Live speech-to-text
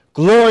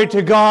Glory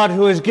to God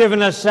who has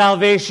given us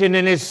salvation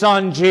in His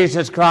Son,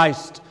 Jesus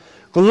Christ.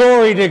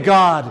 Glory to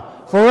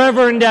God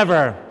forever and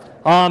ever.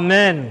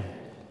 Amen.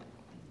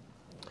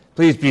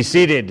 Please be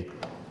seated.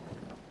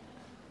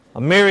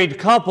 A married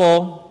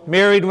couple,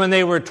 married when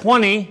they were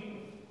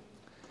 20,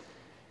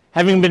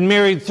 having been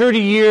married 30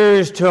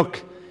 years,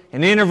 took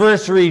an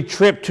anniversary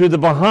trip to the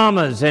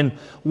Bahamas, and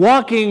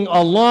walking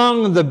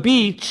along the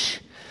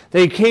beach,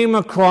 they came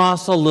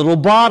across a little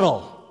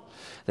bottle.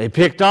 They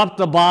picked up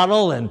the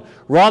bottle and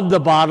rubbed the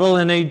bottle,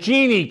 and a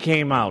genie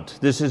came out.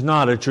 This is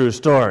not a true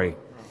story.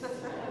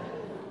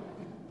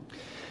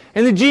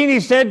 And the genie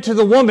said to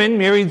the woman,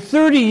 married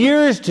 30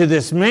 years to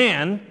this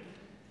man,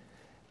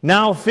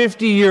 now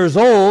 50 years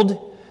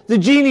old, the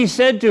genie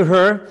said to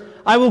her,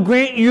 I will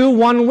grant you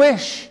one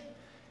wish.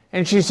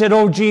 And she said,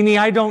 oh, genie,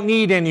 I don't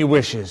need any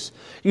wishes.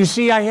 You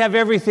see, I have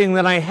everything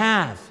that I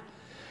have.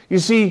 You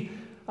see,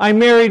 I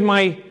married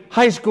my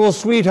high school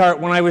sweetheart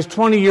when I was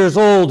 20 years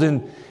old,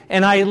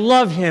 and I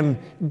love him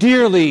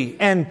dearly,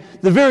 and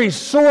the very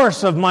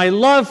source of my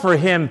love for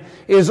him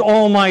is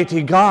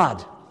Almighty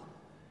God.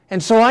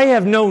 And so I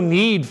have no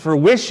need for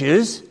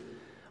wishes.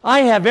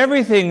 I have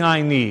everything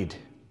I need.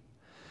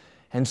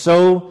 And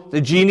so the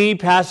genie,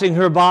 passing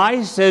her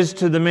by, says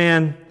to the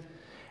man,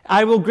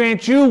 I will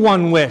grant you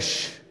one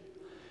wish.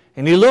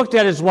 And he looked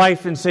at his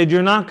wife and said,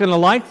 you're not going to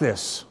like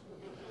this.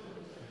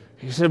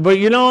 He said, but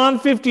I'm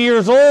 50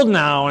 years old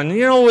now, and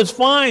it was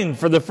fine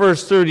for the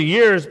first 30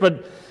 years,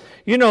 but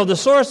the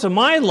source of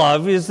my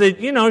love is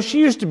that, she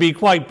used to be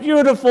quite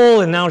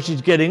beautiful, and now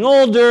she's getting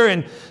older.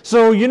 And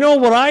so,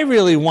 what I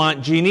really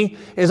want, genie,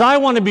 is I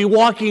want to be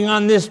walking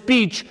on this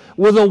beach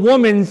with a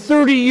woman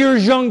 30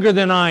 years younger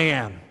than I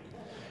am.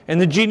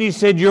 And the genie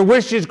said, your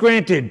wish is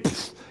granted.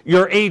 Pfft,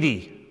 you're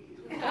 80.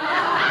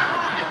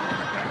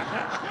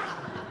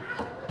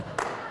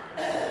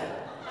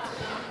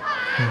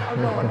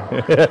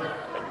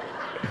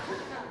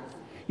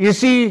 You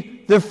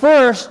see, the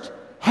first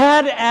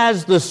had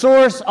as the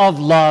source of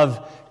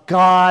love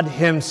God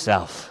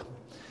Himself.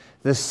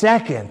 The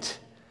second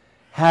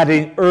had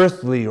an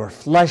earthly or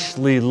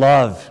fleshly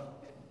love.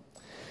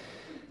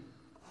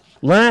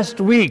 Last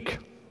week,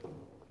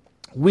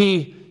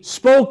 we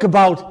spoke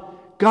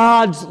about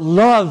God's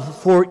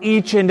love for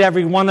each and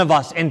every one of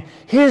us and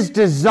His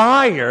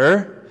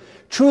desire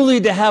truly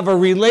to have a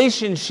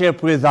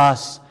relationship with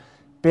us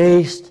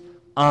based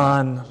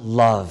on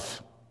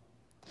love.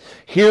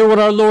 Hear what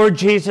our Lord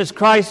Jesus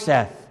Christ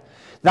saith.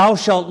 Thou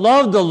shalt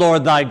love the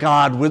Lord thy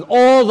God with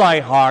all thy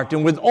heart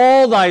and with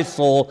all thy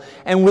soul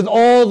and with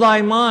all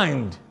thy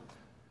mind.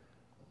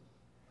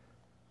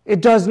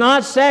 It does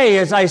not say,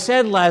 as I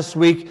said last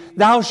week,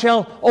 thou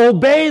shalt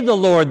obey the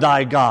Lord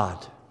thy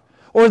God,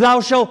 or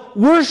thou shalt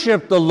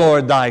worship the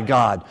Lord thy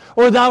God,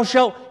 or thou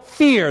shalt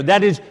fear,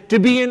 that is, to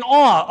be in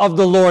awe of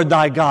the Lord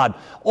thy God.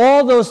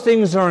 All those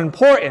things are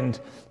important,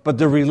 but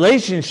the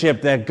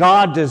relationship that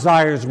God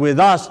desires with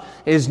us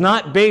is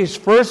not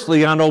based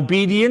firstly on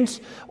obedience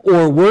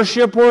or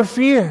worship or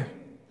fear.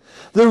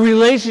 The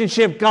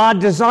relationship God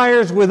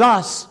desires with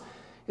us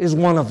is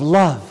one of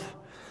love.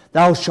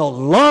 Thou shalt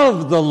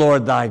love the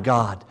Lord thy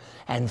God,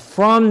 and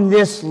from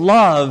this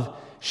love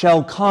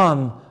shall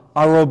come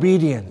our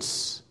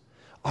obedience,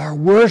 our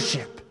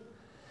worship,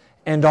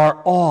 and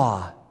our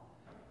awe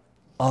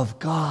of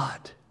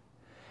God,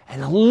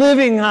 and a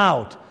living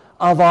out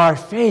of our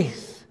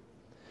faith.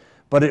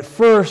 But it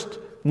first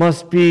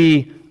must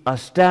be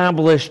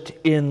established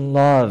in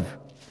love.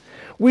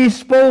 We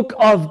spoke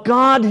of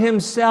God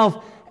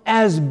Himself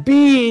as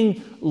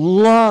being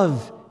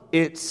love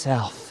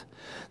itself.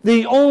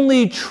 The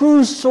only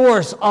true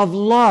source of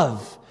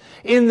love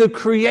in the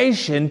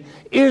creation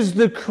is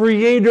the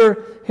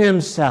Creator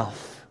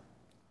Himself.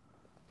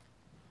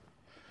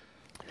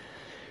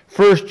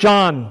 1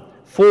 John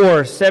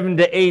 4,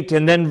 7-8,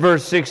 and then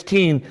verse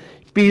 16.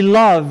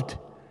 Beloved,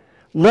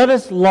 let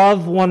us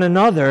love one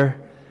another,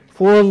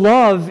 for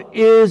love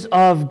is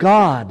of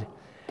God,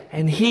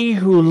 and he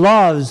who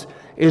loves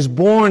is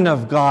born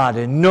of God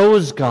and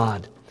knows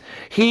God.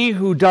 He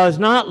who does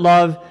not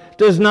love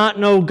does not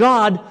know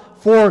God,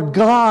 for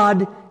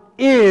God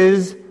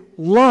is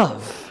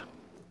love.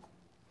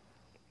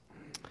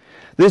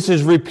 This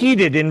is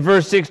repeated in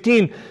verse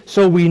 16.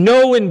 So we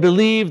know and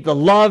believe the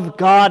love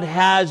God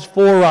has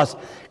for us.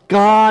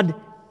 God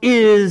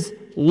is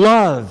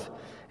love.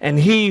 And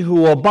he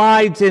who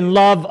abides in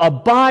love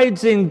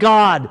abides in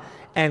God,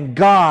 and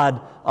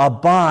God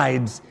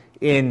abides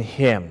in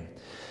him.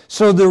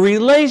 So the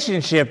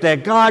relationship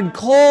that God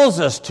calls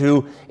us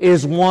to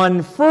is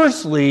one,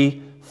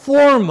 firstly,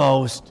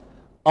 foremost,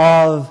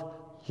 of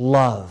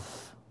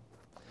love.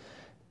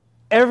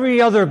 Every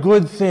other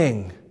good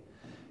thing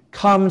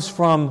comes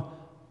from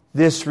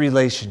this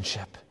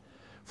relationship.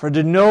 For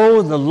to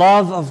know the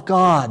love of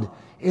God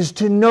is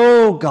to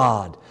know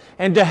God.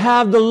 And to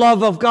have the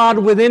love of God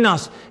within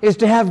us is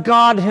to have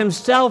God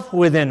Himself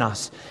within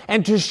us.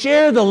 And to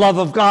share the love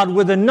of God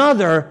with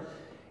another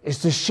is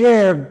to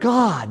share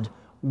God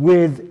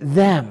with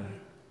them.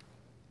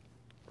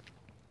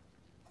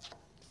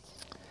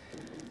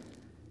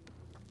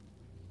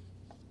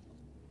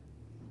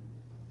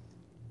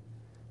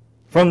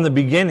 From the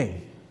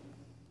beginning,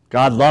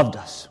 God loved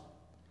us.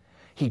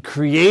 He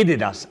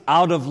created us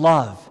out of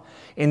love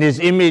in His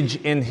image,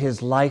 in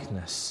His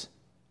likeness.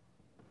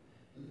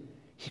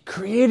 He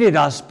created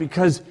us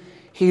because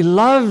He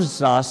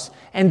loves us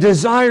and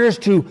desires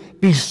to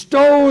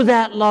bestow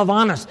that love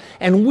on us.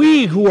 And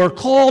we who are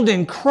called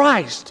in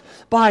Christ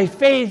by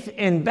faith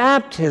in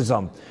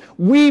baptism,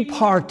 we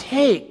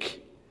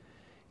partake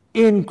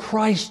in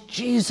Christ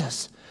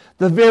Jesus,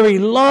 the very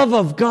love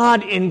of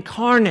God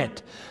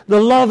incarnate, the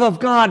love of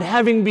God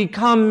having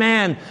become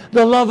man,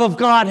 the love of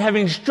God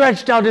having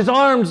stretched out His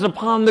arms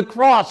upon the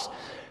cross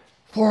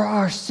for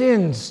our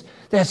sins,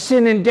 that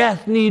sin and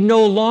death need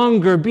no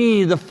longer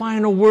be the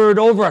final word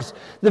over us.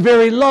 The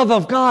very love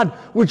of God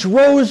which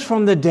rose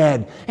from the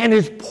dead and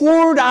is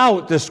poured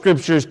out, the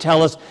Scriptures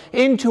tell us,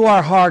 into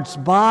our hearts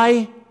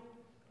by,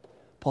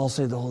 Paul,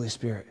 say the Holy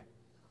Spirit.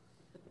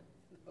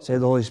 Say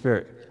the Holy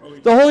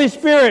Spirit. The Holy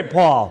Spirit,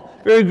 Paul.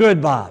 Very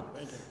good, Bob.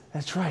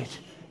 That's right.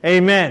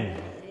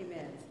 Amen.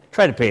 Amen.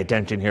 Try to pay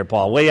attention here,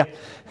 Paul, will you?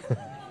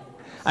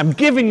 I'm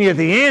giving you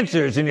the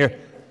answers and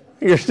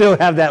you still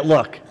have that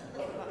look.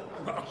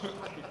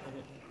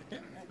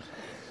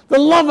 The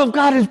love of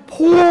God is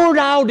poured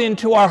out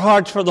into our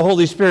hearts for the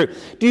Holy Spirit.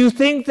 Do you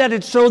think that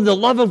it's so the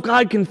love of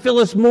God can fill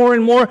us more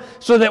and more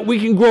so that we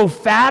can grow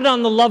fat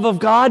on the love of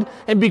God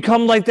and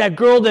become like that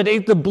girl that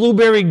ate the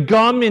blueberry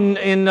gum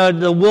in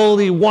the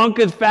Willy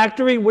Wonka's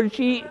factory? What did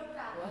she eat?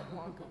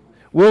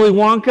 Willy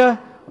Wonka?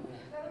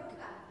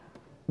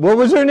 What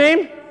was her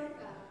name?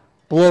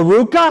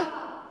 Blaruka?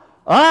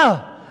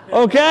 Ah,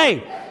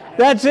 okay.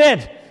 That's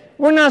it.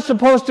 We're not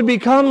supposed to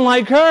become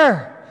like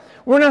her.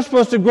 We're not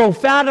supposed to grow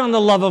fat on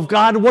the love of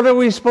God. What are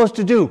we supposed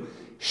to do?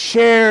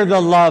 Share the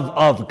love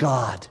of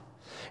God.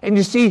 And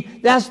you see,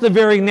 that's the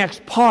very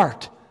next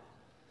part.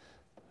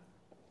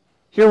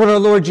 Hear what our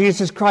Lord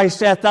Jesus Christ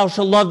saith, Thou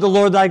shalt love the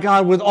Lord thy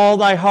God with all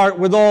thy heart,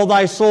 with all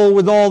thy soul,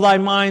 with all thy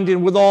mind,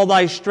 and with all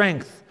thy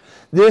strength.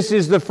 This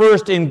is the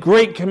first and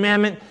great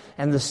commandment,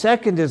 and the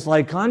second is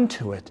like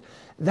unto it.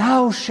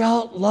 Thou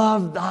shalt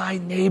love thy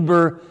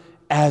neighbor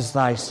as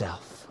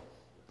thyself.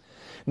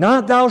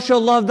 Not thou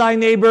shalt love thy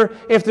neighbor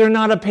if they're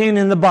not a pain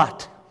in the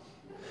butt.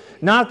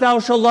 Not thou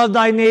shalt love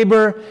thy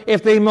neighbor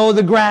if they mow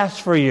the grass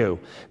for you.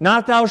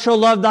 Not thou shalt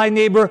love thy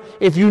neighbor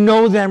if you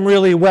know them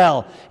really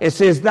well. It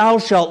says thou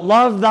shalt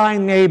love thy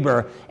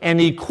neighbor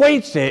and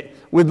equates it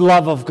with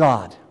love of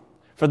God.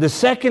 For the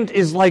second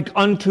is like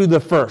unto the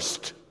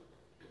first.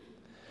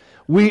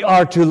 We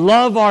are to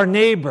love our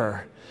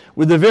neighbor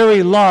with the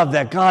very love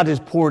that God has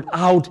poured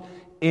out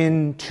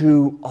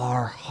into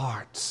our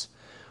hearts.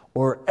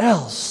 Or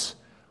else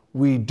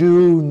we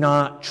do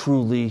not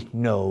truly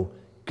know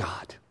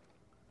God.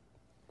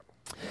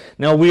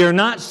 Now, we are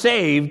not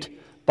saved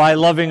by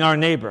loving our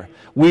neighbor.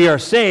 We are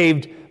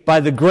saved by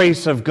the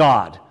grace of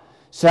God.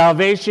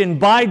 Salvation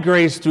by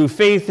grace through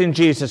faith in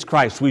Jesus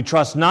Christ. We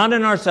trust not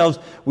in ourselves.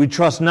 We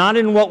trust not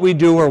in what we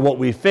do or what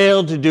we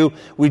fail to do.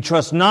 We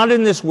trust not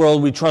in this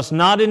world. We trust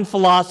not in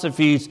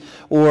philosophies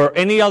or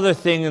any other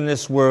thing in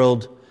this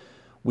world.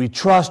 We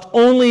trust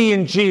only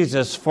in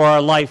Jesus for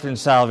our life and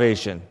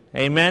salvation.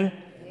 Amen?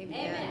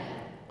 Amen.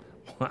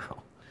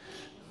 Wow.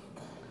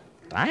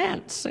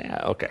 That's,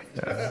 okay.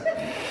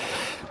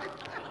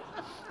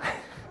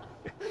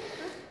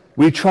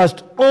 We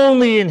trust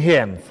only in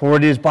Him, for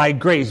it is by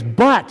grace.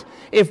 But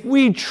if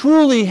we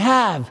truly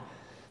have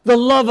the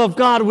love of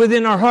God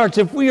within our hearts,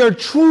 if we are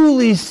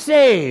truly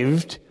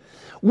saved,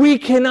 we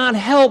cannot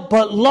help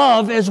but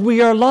love as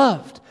we are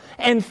loved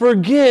and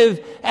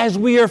forgive as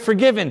we are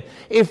forgiven.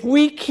 If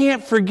we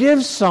can't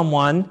forgive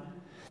someone,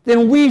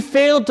 then we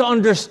fail to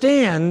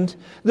understand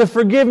the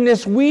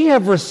forgiveness we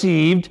have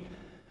received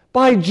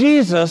by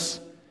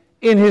Jesus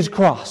in His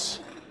cross.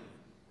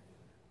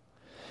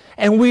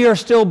 And we are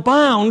still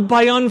bound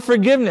by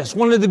unforgiveness,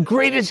 one of the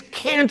greatest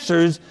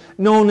cancers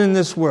known in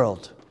this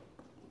world.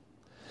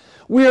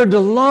 We are to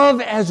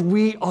love as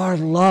we are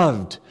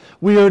loved.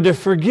 We are to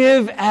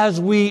forgive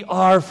as we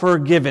are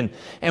forgiven.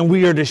 And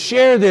we are to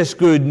share this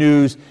good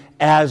news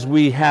as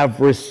we have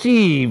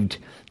received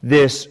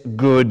this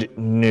good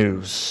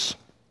news.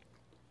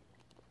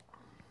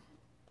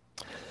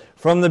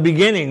 From the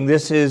beginning,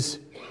 this is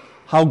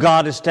how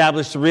God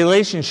established a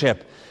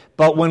relationship.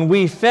 But when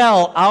we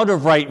fell out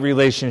of right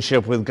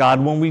relationship with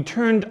God, when we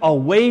turned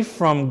away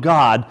from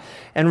God,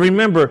 and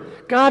remember,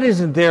 God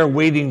isn't there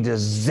waiting to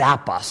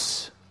zap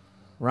us,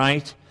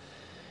 right?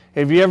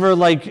 Have you ever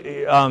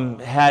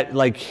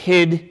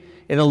hid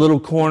in a little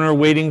corner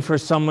waiting for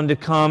someone to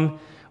come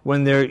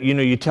when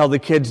you tell the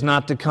kids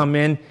not to come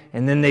in,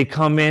 and then they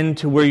come in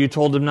to where you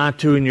told them not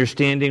to, and you're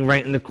standing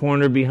right in the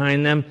corner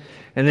behind them?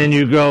 And then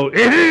you go,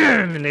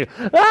 and they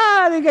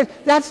go,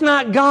 that's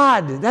not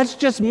God. That's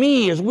just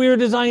me, as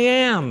weird as I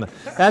am.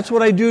 That's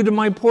what I do to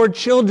my poor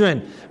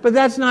children. But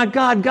that's not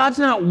God. God's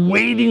not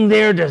waiting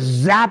there to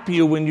zap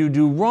you when you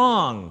do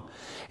wrong.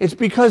 It's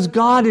because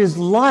God is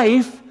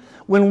life.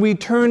 When we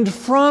turned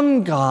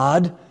from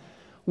God,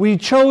 we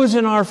chose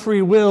in our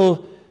free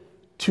will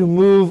to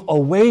move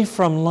away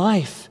from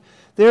life.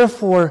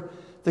 Therefore,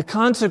 the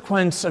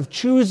consequence of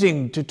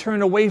choosing to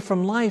turn away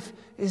from life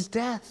is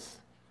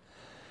death.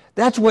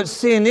 That's what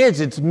sin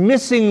is. It's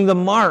missing the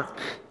mark.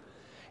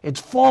 It's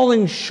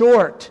falling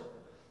short.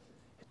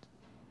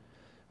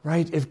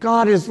 Right? If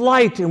God is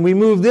light and we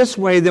move this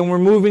way, then we're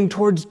moving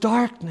towards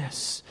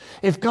darkness.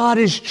 If God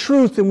is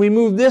truth and we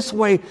move this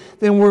way,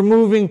 then we're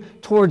moving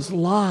towards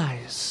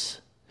lies.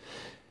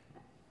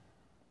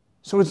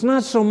 So it's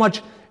not so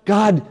much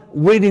God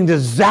waiting to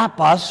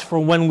zap us for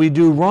when we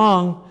do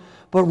wrong,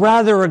 but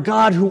rather a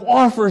God who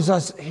offers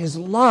us His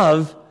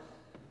love,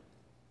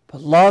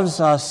 but loves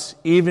us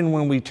even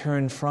when we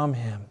turn from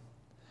Him,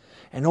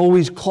 and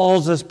always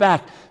calls us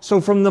back.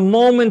 So from the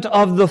moment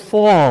of the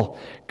fall,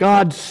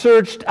 God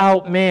searched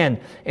out man.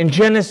 In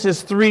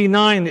Genesis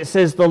 3:9, it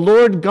says, "The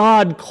Lord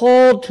God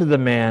called to the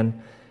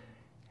man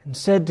and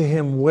said to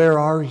him, 'Where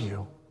are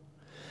you?'"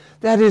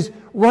 That is,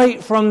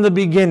 right from the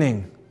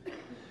beginning,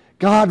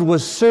 God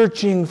was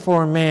searching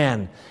for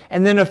man.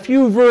 And then a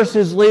few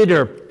verses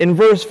later, in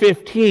verse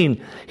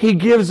 15, He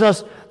gives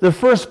us the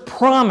first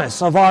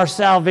promise of our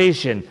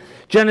salvation.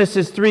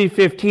 Genesis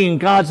 3:15,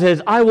 God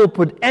says, "I will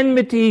put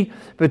enmity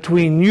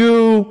between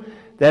you,"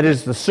 that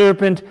is the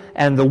serpent,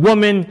 "and the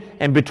woman,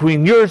 and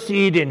between your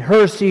seed and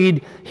her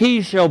seed.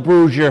 He shall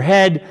bruise your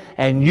head,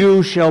 and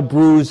you shall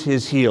bruise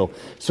his heel."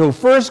 So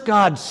first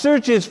God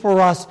searches for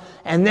us,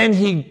 and then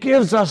He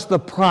gives us the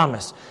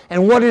promise.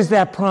 And what is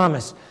that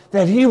promise?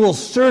 That He will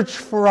search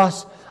for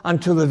us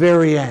until the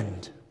very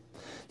end.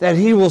 That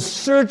He will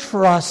search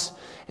for us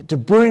to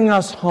bring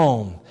us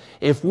home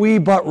if we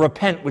but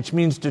repent, which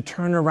means to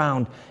turn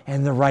around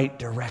in the right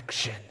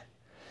direction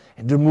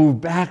and to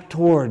move back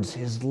towards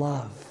His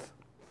love,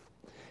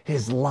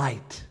 His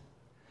light,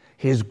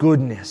 His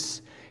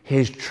goodness,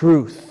 His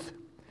truth,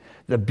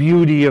 the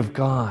beauty of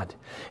God.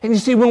 And you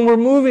see, when we're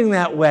moving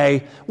that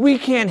way, we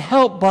can't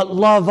help but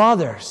love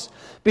others,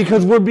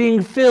 because we're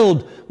being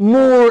filled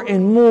more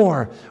and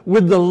more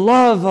with the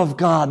love of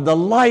God, the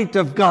light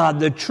of God,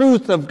 the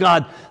truth of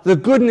God, the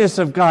goodness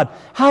of God.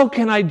 How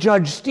can I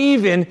judge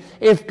Stephen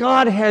if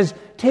God has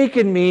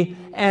taken me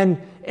and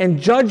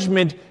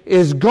judgment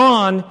is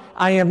gone?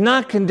 I am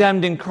not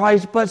condemned in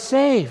Christ, but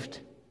saved.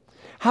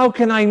 How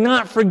can I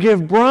not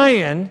forgive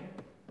Brian?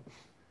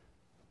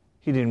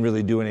 He didn't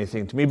really do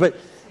anything to me, but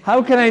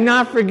how can I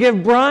not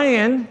forgive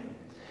Brian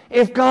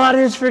if God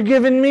has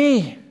forgiven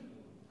me?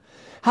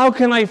 How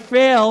can I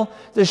fail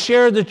to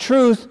share the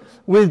truth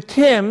with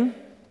Tim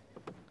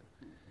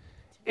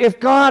if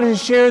God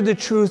has shared the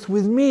truth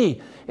with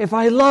me? If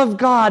I love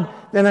God,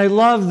 then I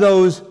love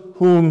those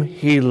whom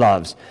He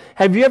loves.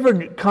 Have you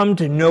ever come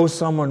to know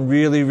someone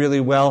really, really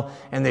well,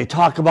 and they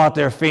talk about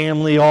their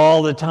family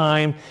all the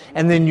time,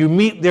 and then you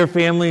meet their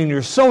family and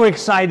you're so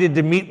excited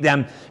to meet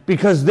them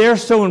because they're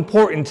so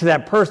important to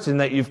that person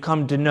that you've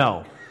come to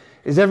know?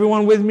 Is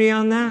everyone with me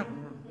on that?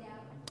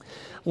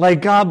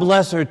 Like, God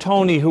bless her,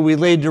 Tony, who we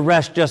laid to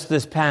rest just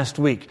this past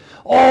week.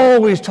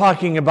 Always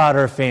talking about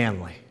her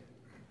family.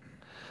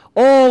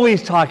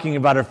 Always talking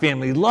about her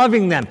family,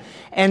 loving them.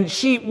 And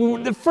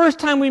the first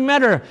time we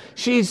met her,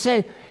 she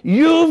said,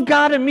 "You've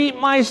got to meet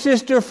my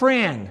sister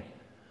Fran,"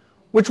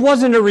 which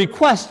wasn't a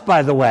request,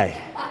 by the way.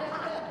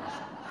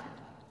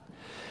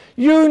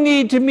 "You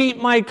need to meet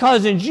my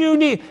cousins.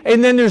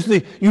 And then there's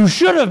you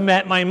should have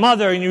met my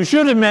mother, and you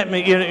should have met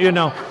me, you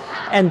know.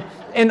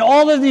 And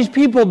all of these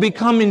people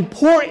become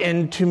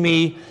important to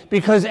me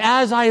because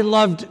as I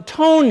loved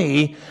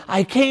Tony,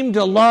 I came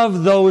to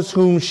love those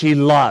whom she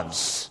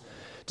loves.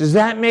 Does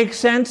that make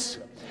sense?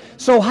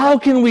 So how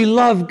can we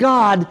love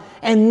God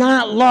and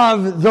not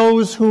love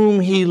those whom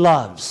He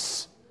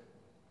loves?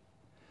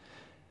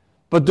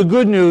 But the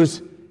good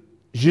news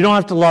is you don't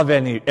have to love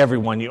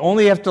everyone. You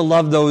only have to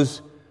love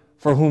those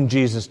for whom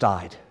Jesus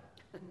died.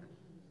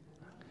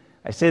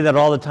 I say that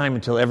all the time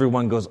until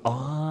everyone goes,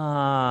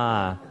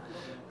 "Ah."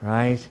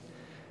 Right?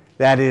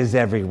 That is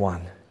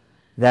everyone.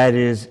 That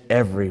is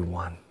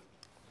everyone.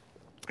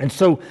 And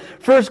so,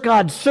 first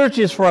God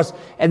searches for us,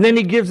 and then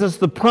He gives us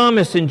the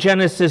promise in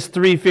Genesis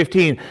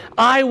 3:15.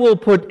 "I will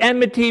put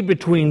enmity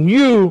between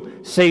you,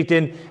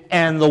 Satan,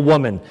 and the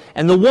woman."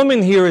 And the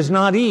woman here is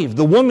not Eve.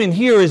 The woman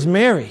here is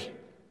Mary.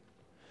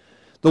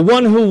 The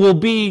one who will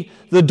be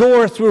the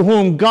door through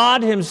whom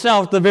God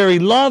Himself, the very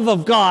love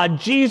of God,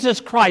 Jesus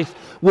Christ,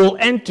 will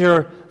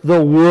enter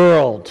the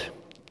world.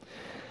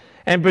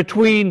 And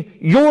between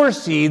your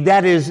seed,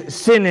 that is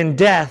sin and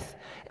death,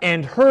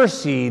 and her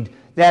seed,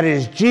 that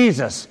is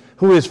Jesus,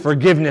 who is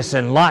forgiveness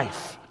and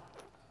life.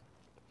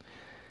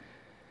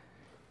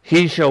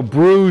 "He shall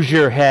bruise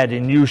your head,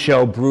 and you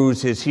shall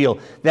bruise his heel."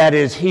 That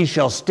is, He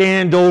shall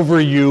stand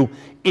over you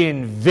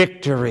in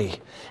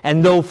victory.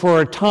 And though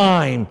for a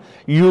time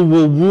you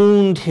will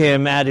wound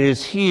Him at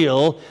His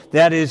heel,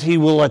 that is, He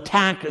will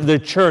attack the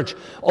church,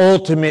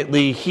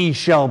 ultimately He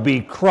shall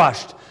be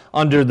crushed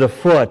under the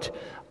foot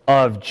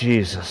of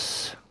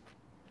Jesus.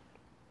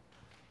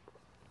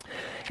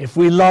 If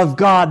we love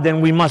God,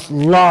 then we must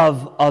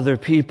love other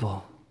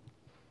people.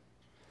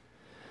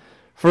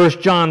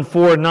 1 John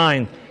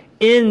 4:9,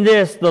 In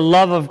this, the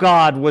love of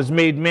God was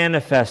made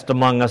manifest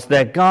among us,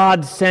 that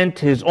God sent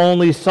his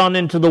only Son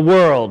into the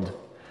world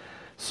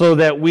so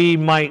that we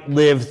might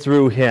live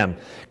through him.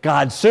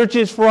 God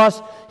searches for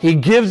us, he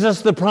gives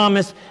us the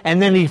promise, and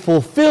then he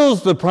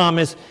fulfills the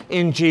promise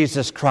in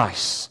Jesus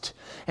Christ.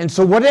 And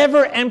so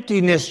whatever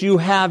emptiness you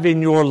have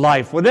in your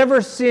life,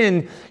 whatever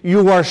sin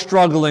you are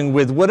struggling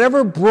with,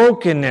 whatever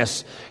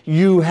brokenness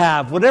you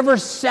have, whatever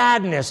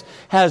sadness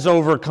has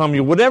overcome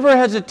you, whatever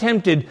has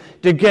attempted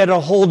to get a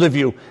hold of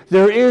you,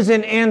 there is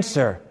an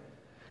answer.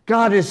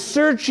 God is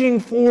searching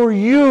for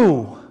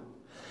you.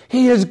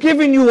 He has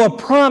given you a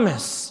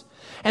promise.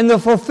 And the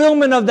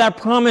fulfillment of that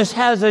promise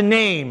has a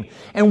name.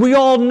 And we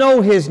all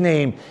know his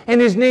name.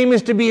 And his name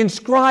is to be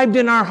inscribed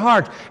in our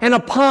heart and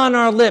upon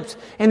our lips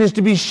and is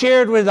to be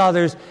shared with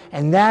others.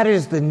 And that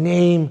is the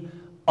name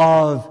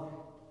of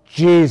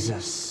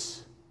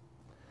Jesus.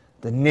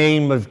 The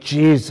name of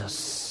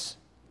Jesus.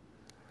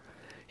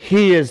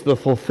 He is the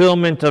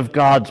fulfillment of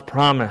God's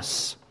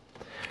promise.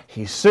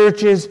 He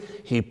searches,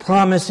 he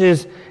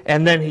promises,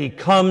 and then he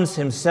comes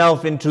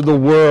himself into the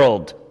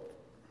world.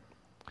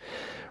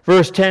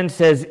 Verse 10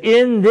 says,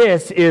 "In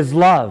this is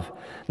love,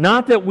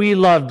 not that we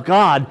loved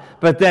God,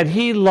 but that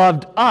he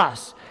loved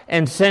us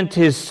and sent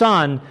his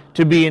Son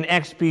to be an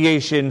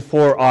expiation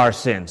for our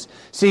sins."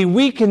 See,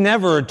 we can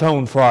never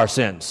atone for our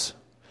sins.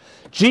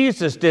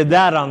 Jesus did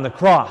that on the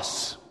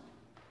cross.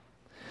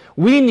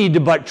 We need to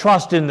but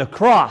trust in the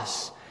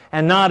cross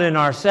and not in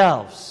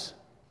ourselves.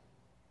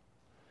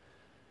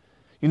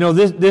 You know,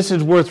 this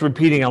is worth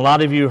repeating. A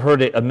lot of you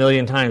heard it a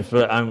million times,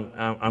 but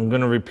I'm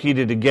going to repeat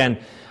it again.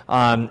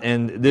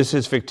 And this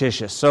is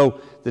fictitious. So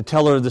the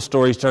teller of the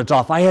story starts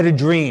off, "I had a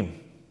dream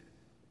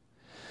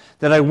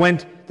that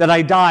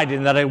I died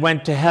and that I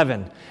went to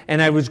heaven.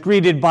 And I was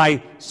greeted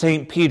by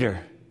St. Peter.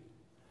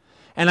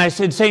 And I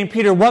said, 'St.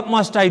 Peter, what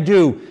must I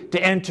do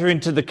to enter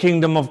into the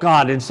kingdom of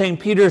God?' And St.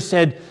 Peter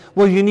said,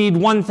 'Well, you need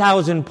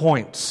 1,000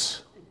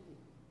 points.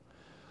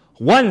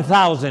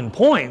 1,000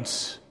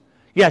 points?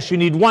 Yes, you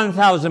need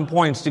 1,000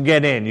 points to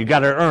get in. You got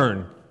to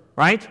earn,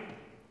 right?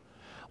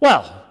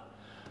 Well,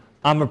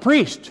 I'm a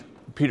priest.'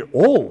 Peter,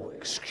 'Oh,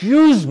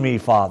 excuse me,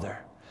 Father.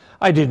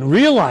 I didn't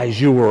realize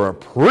you were a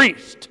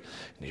priest.'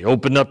 And he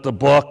opened up the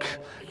book,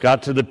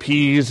 got to the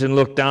P's and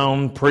looked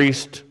down,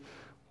 priest.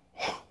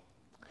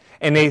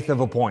 1/8 of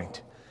a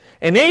point.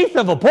 1/8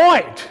 of a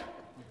point?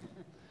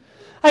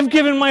 I've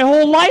given my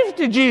whole life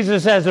to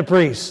Jesus as a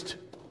priest.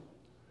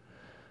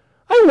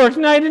 I worked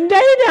night and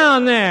day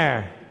down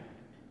there.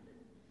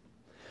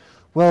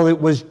 Well,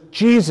 it was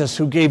Jesus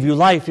who gave you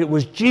life. It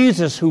was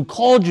Jesus who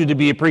called you to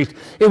be a priest.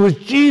 It was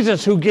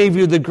Jesus who gave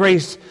you the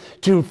grace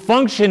to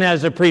function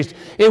as a priest.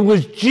 It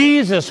was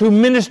Jesus who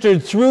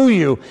ministered through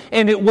you.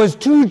 And it was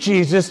to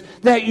Jesus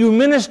that you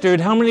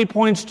ministered. How many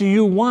points do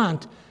you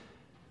want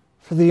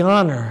for the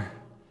honor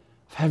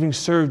of having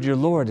served your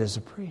Lord as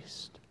a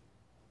priest?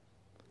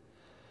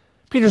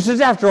 Peter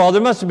says, after all,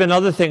 there must have been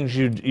other things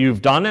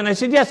you've done. And I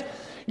said,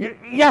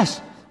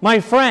 yes, my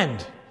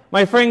friend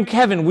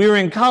Kevin, we were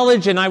in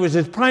college and I was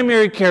his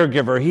primary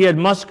caregiver. He had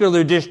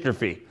muscular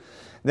dystrophy.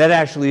 That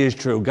actually is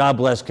true. God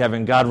bless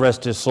Kevin. God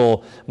rest his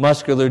soul.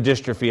 Muscular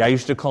dystrophy. I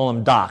used to call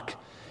him Doc.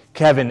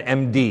 Kevin,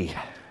 MD.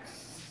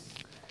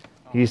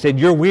 He said,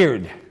 "You're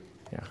weird."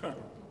 Yeah.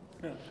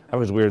 I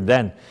was weird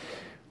then.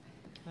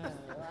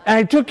 And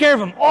I took care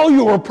of him. "Oh,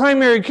 you were a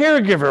primary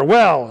caregiver."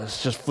 Well,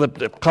 let's just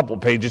flip a couple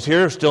pages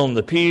here. Still in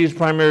the P's,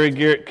 primary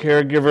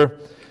caregiver.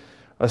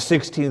 A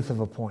 16th of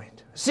a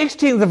point.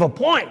 16th of a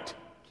point.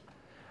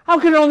 How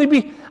could it only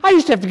be? I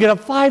used to have to get up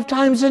 5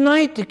 times a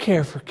night to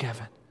care for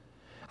Kevin.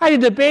 I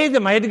had to bathe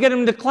him. I had to get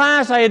him to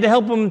class. I had to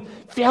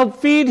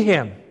help feed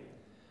him.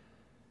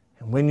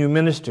 And when you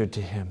ministered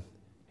to him,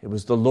 it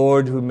was the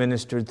Lord who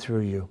ministered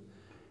through you.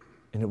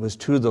 And it was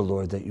to the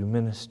Lord that you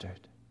ministered.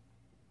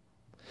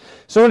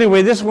 So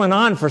anyway, this went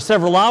on for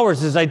several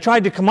hours as I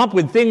tried to come up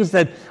with things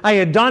that I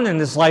had done in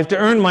this life to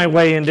earn my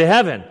way into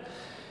heaven.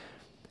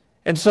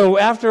 And so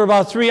after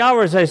about 3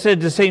 hours, I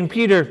said to St.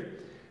 Peter,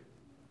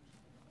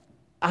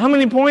 "How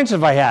many points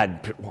have I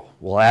had?"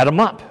 "We'll add them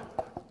up."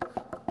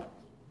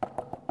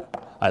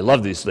 I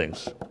love these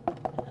things.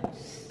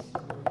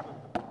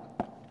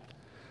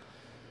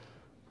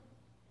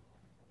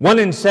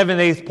 1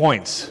 7/8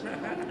 points.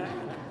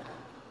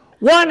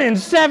 1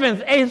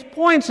 7/8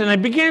 points, and I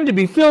began to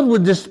be filled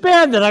with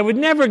despair that I would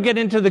never get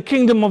into the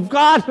kingdom of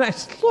God. And I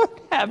said, "Lord,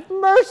 have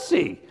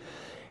mercy."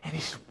 And he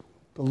said,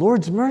 "The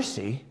Lord's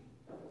mercy?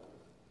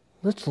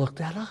 Let's look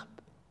that up."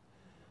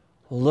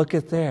 Well, look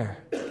at there.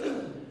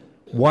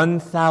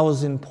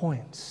 1,000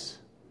 points.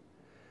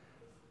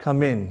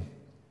 Come in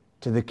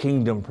to the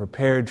kingdom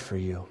prepared for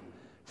you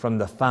from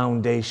the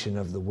foundation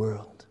of the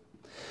world.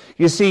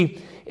 You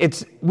see,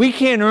 we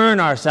can't earn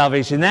our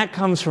salvation. That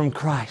comes from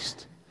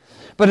Christ.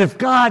 But if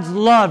God's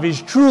love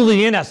is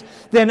truly in us,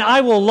 then I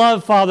will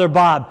love Father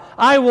Bob.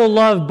 I will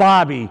love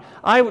Bobby.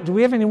 Do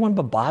we have anyone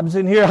but Bobs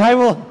in here?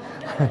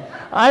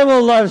 I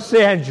will love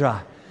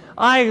Sandra.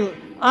 I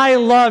I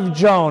love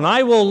Joan.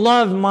 I will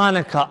love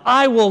Monica.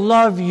 I will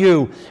love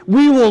you.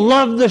 We will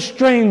love the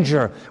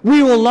stranger.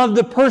 We will love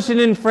the person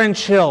in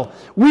French Hill.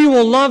 We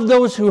will love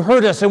those who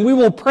hurt us, and we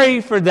will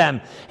pray for them,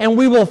 and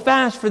we will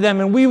fast for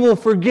them, and we will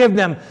forgive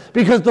them,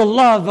 because the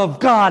love of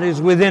God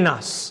is within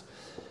us.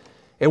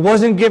 It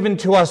wasn't given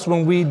to us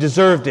when we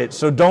deserved it,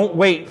 so don't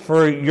wait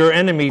for your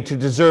enemy to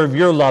deserve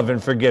your love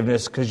and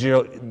forgiveness, because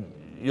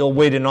you'll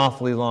wait an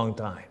awfully long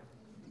time.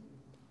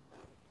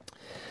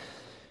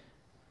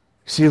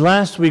 See,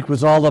 last week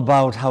was all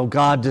about how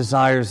God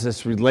desires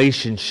this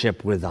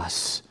relationship with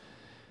us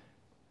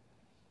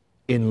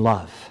in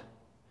love,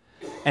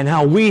 and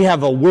how we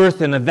have a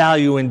worth and a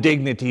value and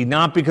dignity,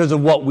 not because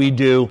of what we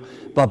do,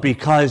 but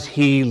because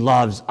He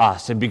loves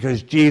us, and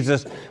because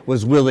Jesus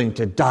was willing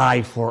to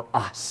die for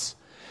us.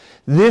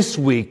 This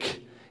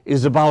week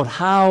is about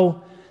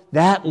how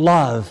that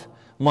love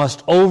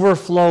must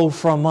overflow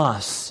from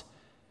us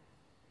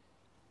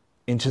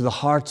into the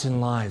hearts and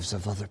lives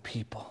of other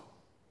people.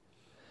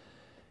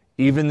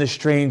 Even the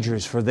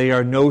strangers, for they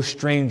are no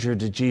stranger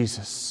to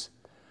Jesus.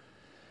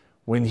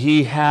 When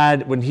he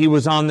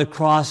was on the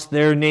cross,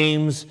 their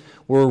names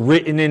were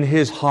written in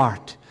His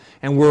heart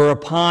and were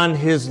upon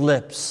His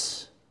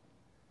lips.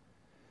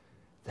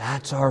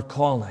 That's our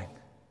calling.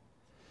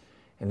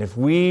 And if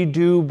we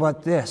do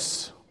but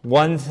this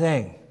one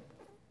thing,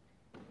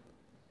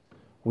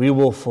 we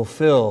will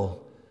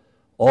fulfill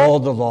all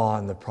the law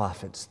and the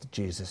prophets,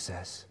 Jesus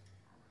says,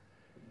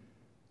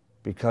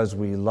 because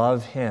we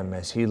love Him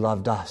as He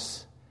loved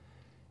us,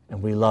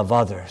 and we love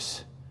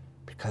others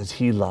because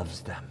He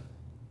loves them.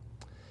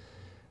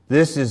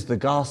 This is the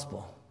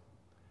gospel.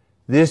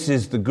 This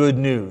is the good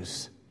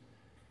news.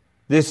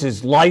 This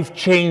is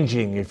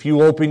life-changing if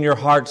you open your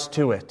hearts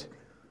to it.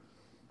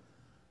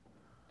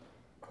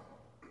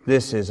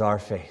 This is our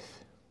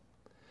faith.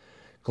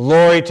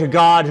 Glory to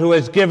God who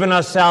has given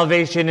us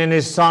salvation in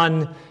His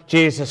Son,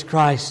 Jesus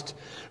Christ.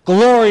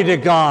 Glory to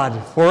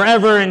God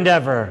forever and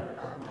ever.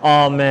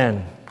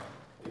 Amen.